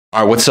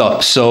All right, what's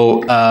up?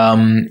 So,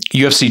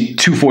 UFC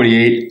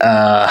 248,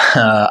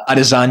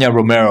 Adesanya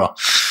Romero.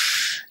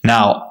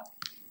 Now,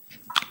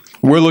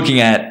 we're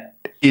looking at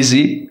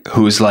Izzy,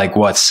 who's like,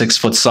 what, 6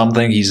 foot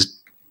something?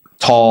 He's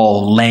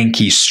tall,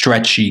 lanky,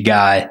 stretchy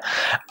guy.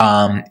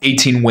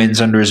 18 wins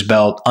under his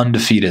belt,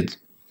 undefeated.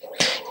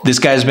 This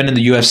guy's been in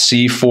the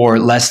UFC for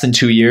less than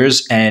 2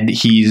 years, and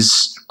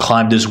he's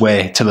climbed his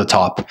way to the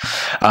top.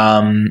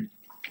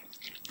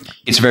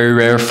 It's very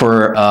rare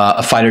for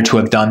a fighter to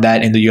have done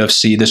that in the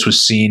UFC. This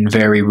was seen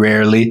very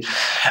rarely.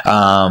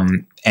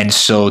 And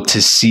so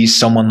to see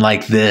someone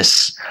like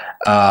this,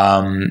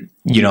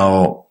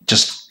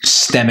 just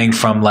stemming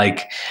from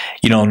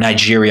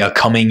Nigeria,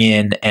 coming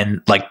in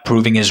and like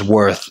proving his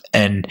worth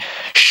and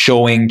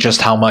showing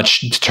just how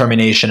much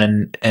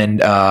determination and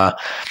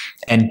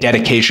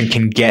dedication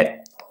can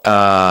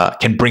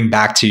bring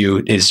back to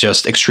you is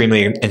just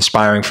extremely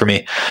inspiring for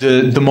me.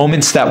 The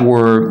moments that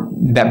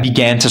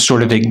began to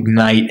sort of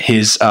ignite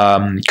his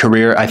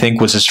career, I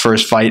think, was his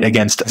first fight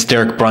against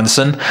Derek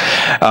Brunson.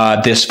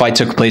 This fight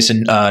took place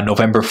in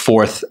November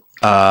 4th,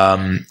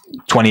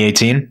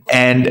 2018.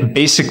 And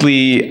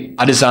basically,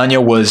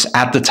 Adesanya was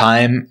at the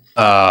time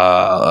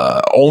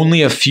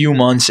only a few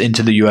months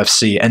into the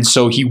UFC, and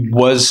so he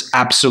was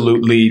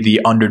absolutely the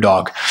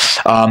underdog.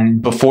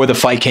 Before the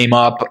fight came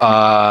up,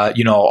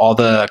 all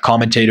the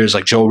commentators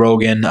like Joe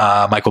Rogan,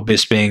 Michael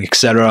Bisping,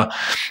 etc.,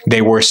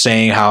 they were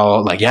saying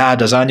how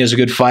Adesanya is a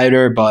good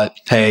fighter, but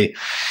hey,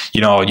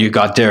 you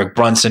got Derek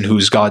Brunson,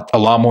 who's got a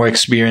lot more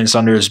experience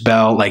under his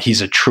belt. Like,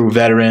 he's a true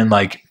veteran.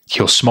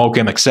 He'll smoke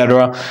him,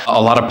 etc.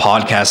 A lot of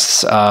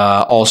podcasts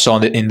also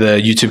in the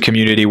YouTube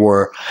community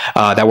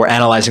that were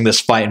analyzing this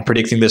fight and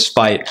predicting this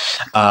fight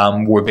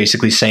were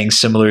basically saying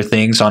similar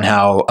things on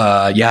how,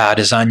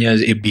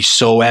 Adesanya, it'd be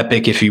so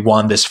epic if he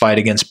won this fight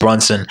against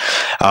Brunson,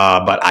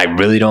 but I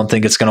really don't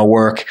think it's going to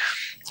work.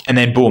 And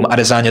then boom,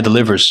 Adesanya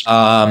delivers,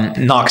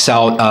 knocks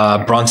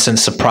out Brunson,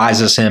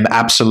 surprises him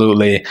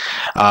absolutely,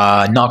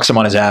 knocks him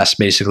on his ass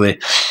basically.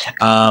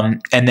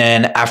 And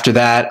then after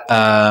that,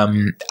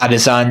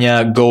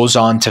 Adesanya goes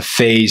on to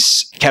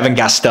face Kevin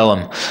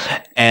Gastelum.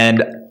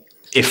 And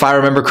if I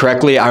remember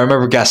correctly, I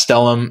remember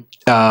Gastelum,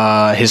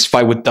 his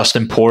fight with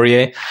Dustin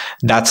Poirier.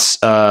 That's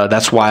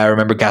why I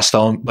remember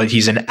Gastelum, but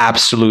he's an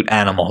absolute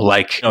animal.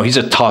 He's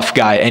a tough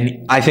guy.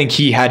 And I think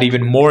he had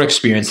even more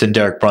experience than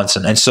Derek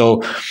Brunson. And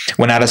so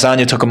when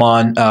Adesanya took him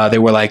on, they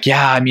were like,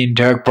 yeah, I mean,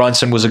 Derek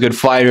Brunson was a good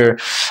fighter,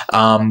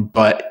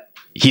 but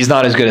he's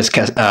not as good as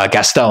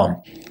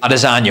Gastelum.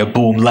 Adesanya,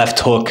 boom, left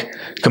hook,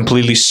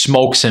 completely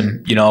smokes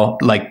him,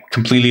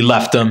 completely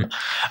left him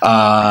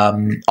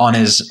on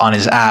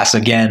his ass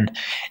again.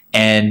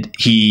 And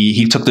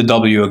he took the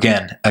W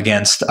again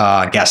against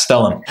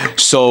Gastelum.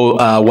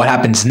 So what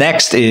happens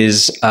next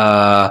is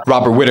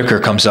Robert Whittaker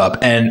comes up,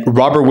 and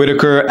Robert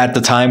Whittaker at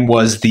the time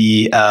was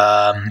the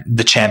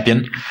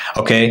champion.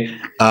 Okay,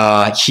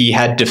 he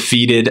had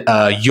defeated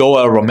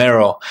Yoel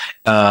Romero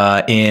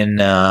in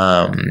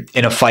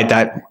a fight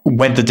that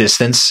went the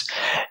distance.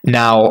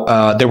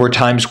 Now there were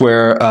times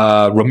where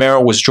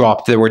Romero was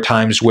dropped. There were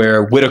times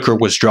where Whittaker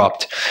was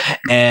dropped,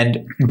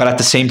 but at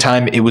the same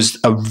time, it was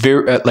a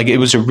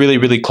really,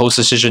 really close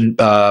decision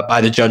by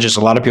the judges.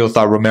 A lot of people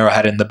thought Romero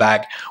had it in the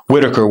bag.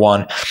 Whittaker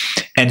won.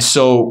 And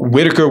so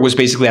Whittaker was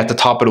basically at the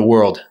top of the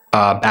world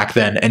back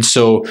then. And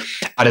so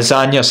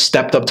Adesanya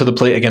stepped up to the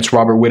plate against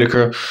Robert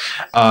Whittaker.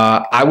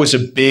 I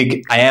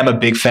am a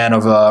big fan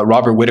of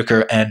Robert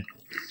Whittaker. And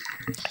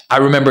I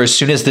remember as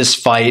soon as this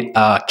fight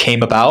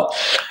came about,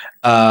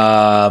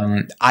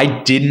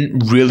 I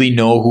didn't really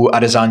know who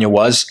Adesanya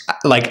was.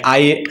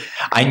 I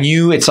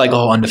knew it's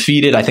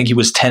undefeated. I think he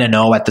was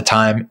 10-0 at the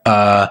time.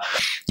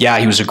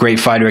 He was a great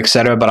fighter,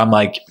 etc. But I'm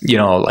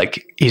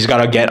he's got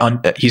to get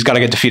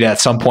defeated at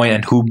some point,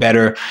 and who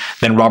better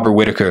than Robert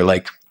Whittaker?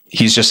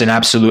 He's just an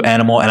absolute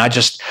animal, and I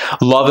just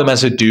love him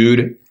as a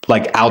dude.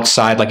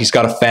 Outside, he's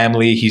got a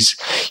family. He's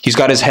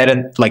got his head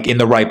in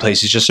the right place.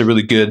 He's just a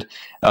really good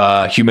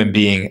human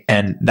being,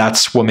 and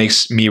that's what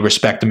makes me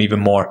respect him even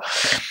more.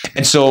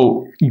 And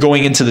so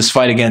going into this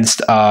fight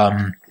against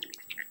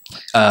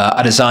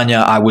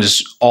Adesanya, I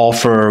was all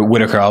for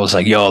Whittaker. I was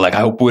like, yo, I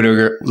hope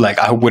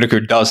Whittaker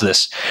does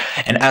this.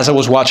 And as I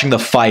was watching the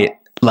fight,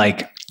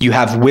 you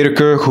have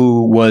Whittaker,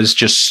 who was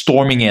just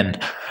storming in,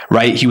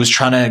 right? He was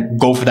trying to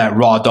go for that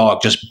raw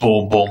dog, just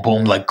boom, boom,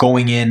 boom,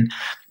 going in,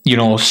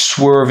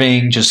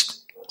 swerving,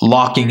 just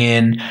locking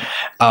in.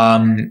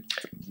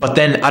 But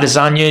then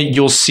Adesanya,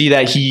 you'll see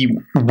that he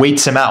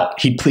waits him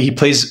out. He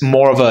plays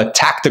more of a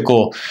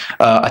tactical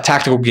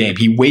game.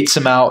 He waits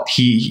him out.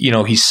 He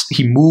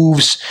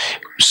moves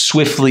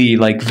swiftly,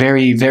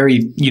 very, very,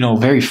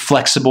 very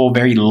flexible,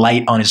 very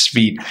light on his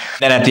feet.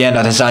 Then at the end,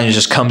 Adesanya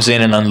just comes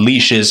in and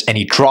unleashes, and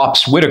he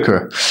drops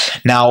Whittaker.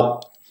 Now,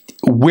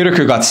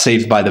 Whittaker got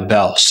saved by the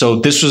bell. So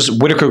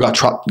Whittaker got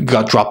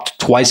dropped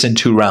twice in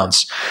 2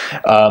 rounds.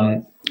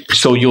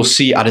 So you'll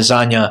see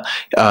Adesanya,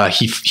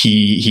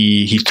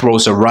 he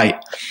throws a right,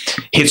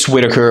 hits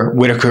Whittaker.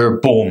 Whittaker,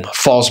 boom,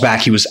 falls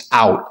back. He was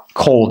out,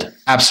 cold,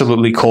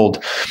 absolutely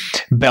cold.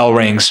 Bell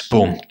rings,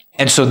 boom.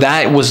 And so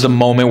that was the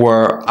moment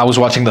where I was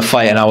watching the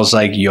fight and I was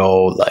like,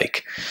 yo,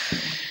 like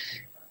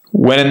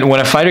when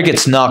a fighter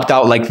gets knocked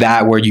out like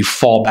that, where you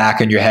fall back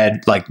on your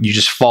head, like you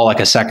just fall like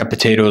a sack of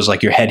potatoes,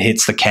 like your head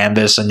hits the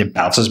canvas and it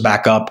bounces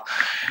back up,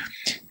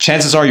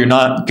 chances are you're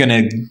not going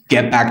to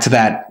get back to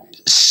that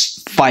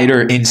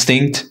fighter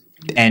instinct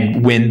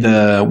and win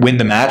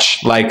the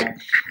match. Like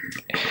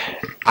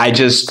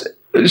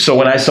so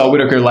when I saw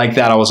Whitaker like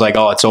that, I was like,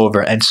 oh, it's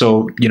over. And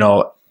so, you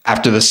know,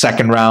 after the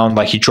second round,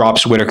 like he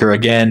drops Whitaker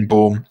again,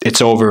 boom,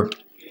 it's over.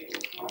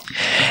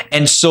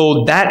 And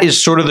so that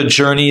is sort of the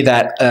journey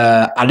that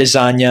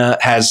Adesanya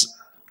has,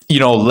 you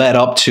know, led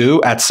up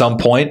to at some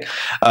point.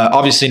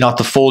 Obviously not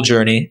the full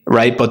journey,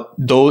 right? But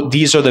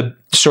these are the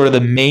sort of the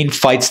main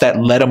fights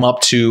that led him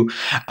up to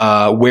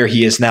where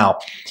he is now.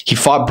 He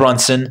fought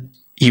Brunson.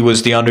 He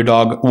was the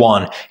underdog,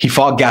 won. He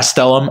fought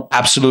Gastelum,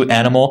 absolute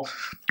animal.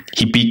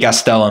 He beat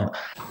Gastelum.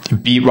 He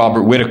beat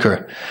Robert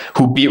Whitaker,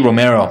 who beat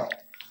Romero.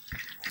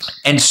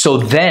 And so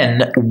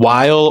then,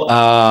 while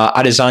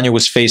Adesanya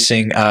was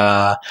facing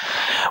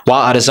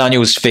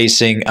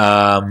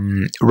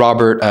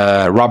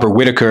Robert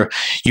Whitaker,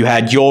 you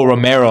had Yoel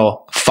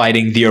Romero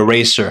fighting the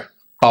Eraser,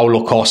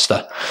 Paulo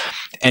Costa.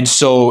 And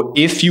so,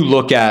 if you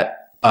look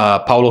at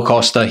Paulo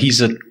Costa,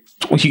 he's a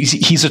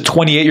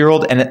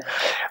 28-year-old, and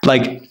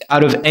like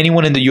out of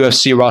anyone in the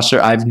UFC roster,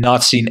 I've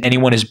not seen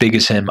anyone as big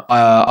as him,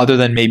 other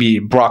than maybe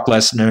Brock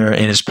Lesnar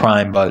in his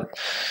prime,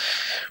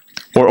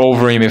 or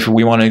over him if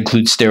we want to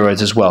include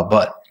steroids as well.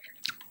 But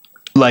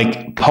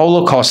like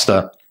Paulo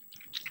Costa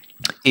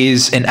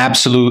is an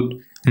absolute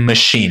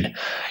machine.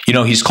 You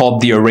know, he's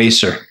called the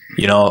Eraser,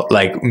 you know,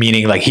 like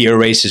meaning like he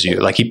erases you,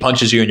 like he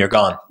punches you and you're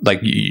gone.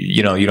 Like,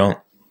 you know, you're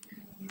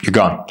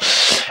gone.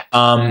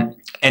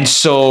 And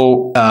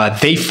so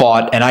they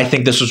fought, and I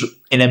think this was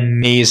an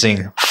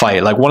amazing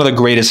fight, like one of the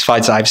greatest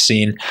fights I've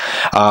seen.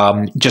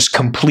 Just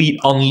complete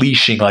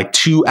unleashing, like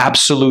two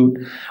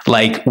absolute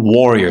like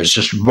warriors,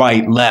 just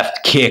right,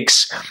 left,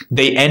 kicks.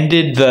 They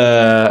ended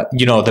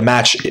the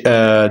match,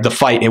 the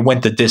fight. It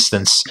went the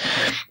distance,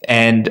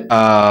 and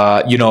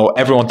you know,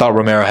 everyone thought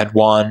Romero had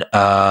won,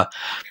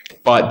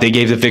 but they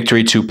gave the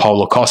victory to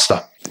Paulo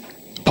Costa.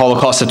 Paulo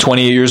Costa,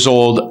 28 years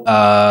old,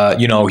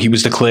 you know, he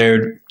was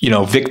declared, you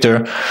know,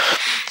 victor.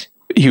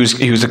 He was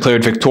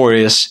declared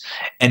victorious.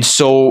 And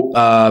so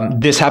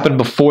this happened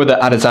before the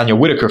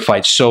Adesanya-Whitaker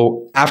fight.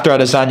 So after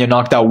Adesanya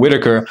knocked out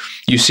Whitaker,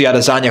 you see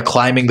Adesanya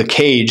climbing the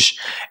cage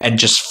and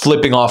just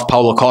flipping off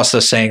Paulo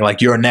Costa, saying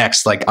like, you're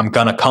next, like I'm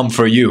gonna come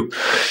for you.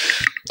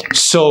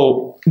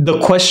 So the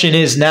question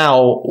is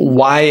now,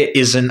 why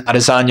isn't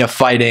Adesanya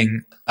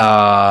fighting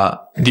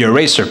the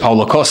Eraser,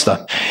 Paulo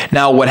Costa?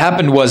 Now, what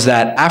happened was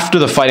that after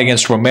the fight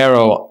against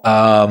Romero,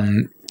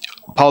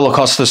 Paulo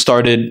Costa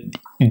started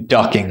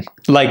ducking.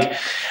 Like,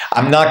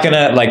 I'm not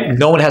gonna, like,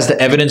 no one has the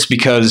evidence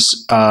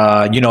because,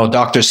 you know,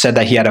 doctors said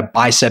that he had a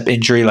bicep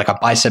injury, like a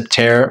bicep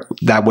tear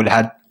that would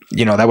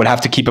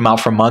have to keep him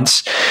out for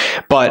months.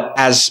 But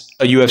as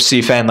a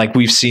UFC fan, like,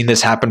 we've seen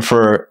this happen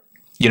for,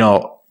 you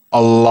know,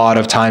 a lot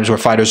of times where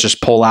fighters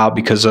just pull out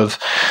because of,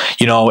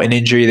 you know, an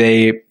injury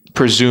they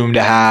presumed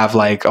to have,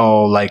 like,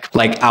 oh, like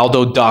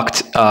Aldo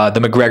ducked the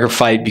McGregor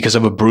fight because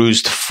of a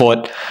bruised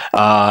foot,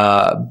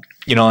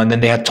 you know, and then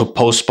they had to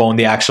postpone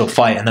the actual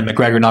fight, and then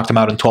McGregor knocked him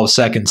out in 12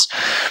 seconds.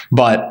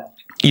 But,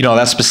 you know,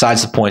 that's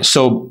besides the point.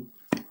 So,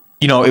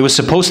 you know, it was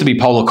supposed to be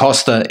Paulo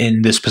Costa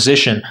in this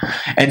position.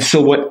 And so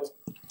what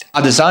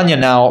Adesanya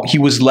now, he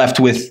was left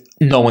with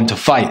no one to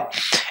fight.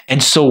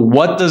 And so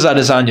what does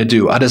Adesanya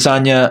do?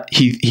 Adesanya,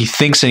 he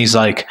thinks and he's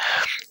like,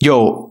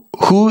 yo,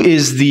 who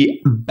is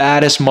the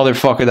baddest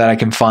motherfucker that I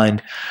can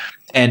find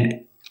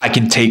and I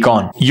can take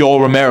on?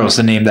 Yoel Romero is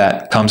the name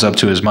that comes up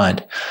to his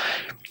mind.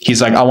 He's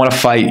like, I want to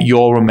fight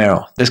Yoel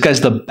Romero. This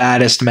guy's the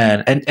baddest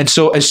man. And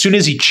so as soon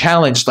as he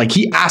challenged, like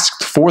he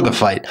asked for the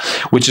fight,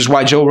 which is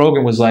why Joe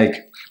Rogan was like,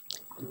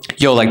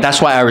 yo, like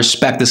that's why I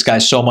respect this guy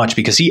so much,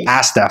 because he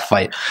asked that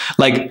fight.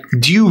 Like,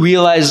 do you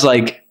realize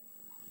like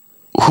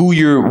who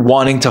you're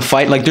wanting to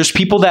fight? Like, there's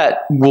people that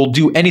will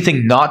do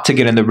anything not to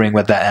get in the ring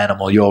with that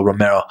animal, Yoel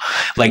Romero.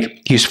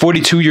 Like, he's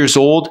 42 years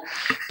old.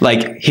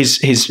 Like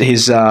his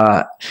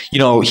you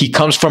know, he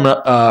comes from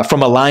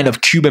a line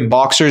of Cuban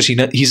boxers.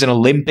 He's an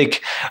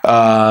Olympic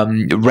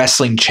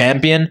wrestling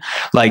champion.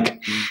 Like,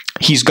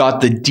 he's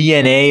got the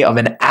DNA of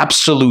an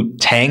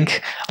absolute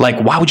tank. Like,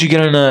 why would you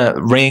get in a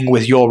ring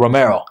with Yoel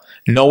Romero?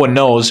 No one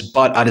knows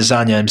but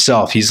Adesanya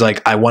himself. He's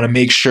like, I want to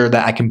make sure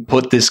that I can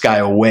put this guy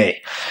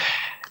away.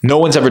 No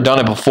one's ever done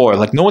it before.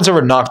 Like, no one's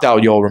ever knocked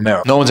out Yoel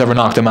Romero. No one's ever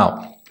knocked him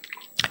out.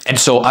 And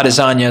so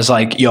Adesanya is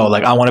like, yo,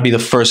 like, I want to be the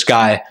first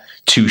guy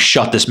to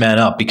shut this man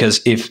up,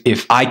 because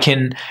if I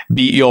can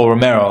beat Yoel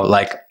Romero,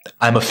 like,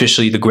 I'm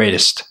officially the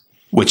greatest,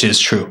 which is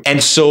true.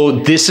 And so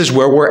this is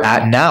where we're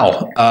at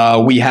now.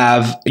 We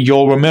have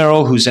Yoel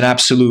Romero, who's an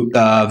absolute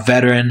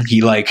veteran.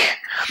 He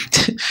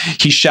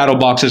he shadow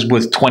boxes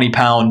with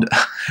 20-pound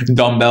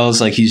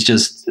dumbbells. Like, he's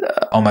just,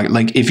 oh my,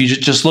 like, if you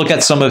just look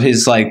at some of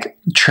his like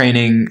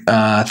training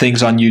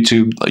things on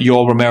YouTube,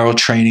 Yoel Romero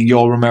training,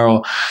 Yoel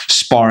Romero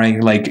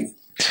sparring, like,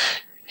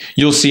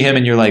 you'll see him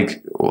and you're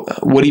like,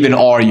 what even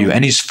are you?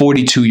 And he's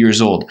 42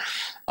 years old.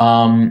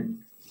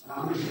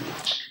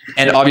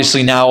 And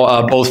obviously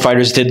now both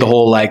fighters did the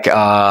whole like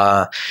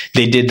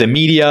they did the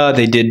media,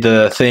 they did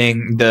the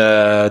thing,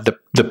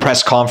 the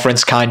press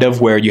conference kind of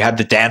where you had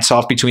the dance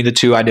off between the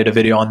two. I did a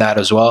video on that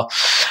as well.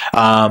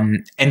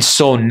 And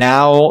so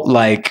now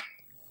like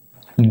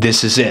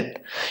this is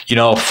it.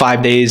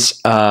 5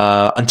 days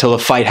until the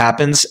fight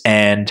happens,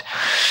 and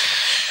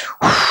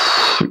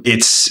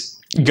it's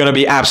gonna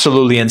be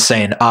absolutely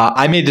insane.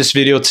 I made this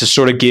video to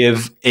sort of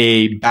give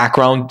a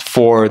background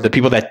for the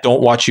people that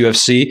don't watch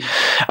UFC,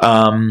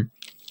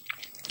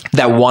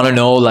 that want to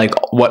know like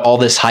what all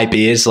this hype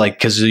is, like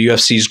because the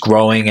UFC is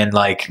growing and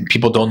like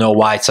people don't know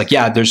why. It's like,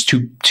 yeah, there's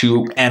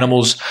two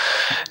animals,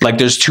 like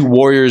there's two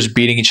warriors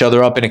beating each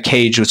other up in a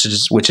cage, which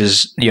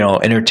is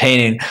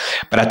entertaining,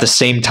 but at the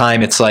same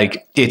time it's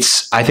like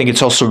I think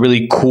it's also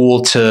really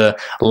cool to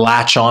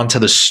latch on to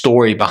the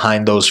story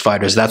behind those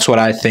fighters. That's what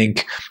I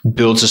think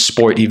builds a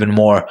sport even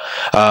more.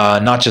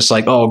 Not just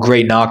like, oh,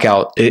 great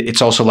knockout.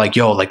 It's also like,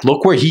 yo, like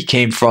look where he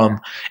came from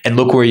and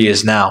look where he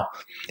is now.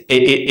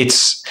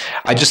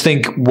 I just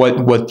think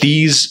what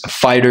these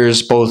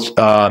fighters, both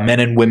men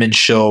and women,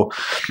 show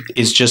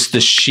is just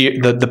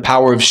the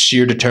power of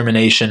sheer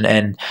determination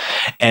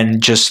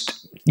and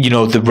just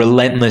the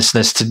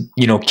relentlessness to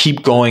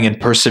keep going and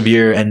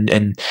persevere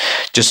and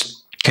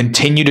just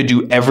continue to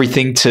do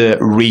everything to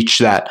reach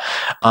that.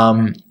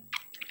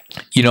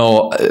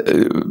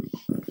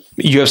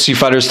 UFC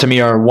fighters to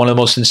me are one of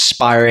the most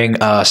inspiring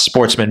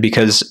sportsmen,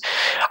 because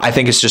I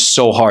think it's just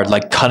so hard.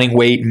 Like cutting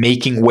weight,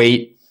 making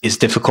weight is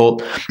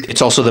difficult.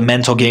 It's also the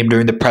mental game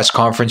during the press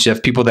conference. You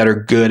have people that are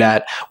good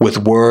with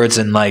words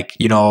and like,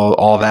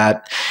 all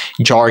that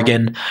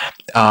jargon.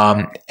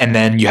 And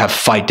then you have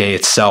fight day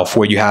itself,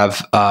 where you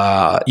have,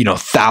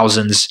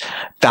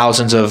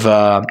 thousands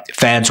of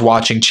fans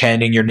watching,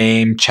 chanting your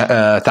name,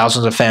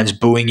 thousands of fans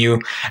booing you.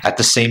 At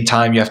the same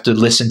time, you have to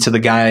listen to the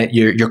guy,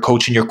 your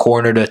coach in your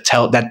corner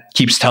that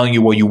keeps telling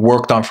you what you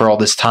worked on for all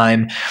this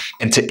time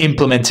and to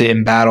implement it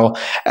in battle.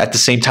 At the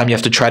same time, you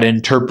have to try to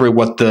interpret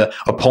what the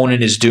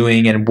opponent is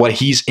doing and what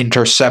he's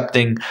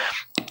intercepting,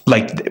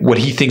 like what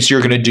he thinks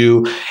you're going to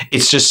do.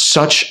 It's just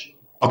such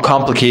a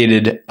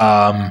complicated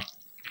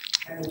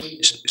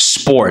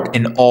sport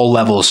in all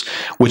levels,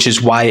 which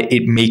is why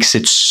it makes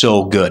it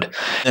so good. In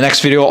the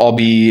next video, I'll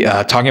be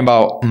talking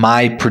about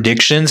my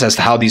predictions as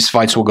to how these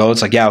fights will go.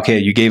 It's like, yeah, okay,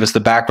 you gave us the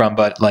background,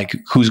 but like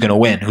who's going to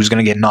win? Who's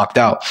going to get knocked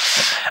out?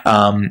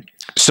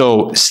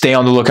 So stay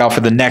on the lookout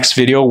for the next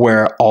video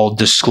where I'll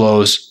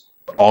disclose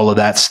all of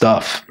that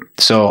stuff.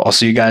 So I'll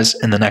see you guys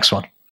in the next one.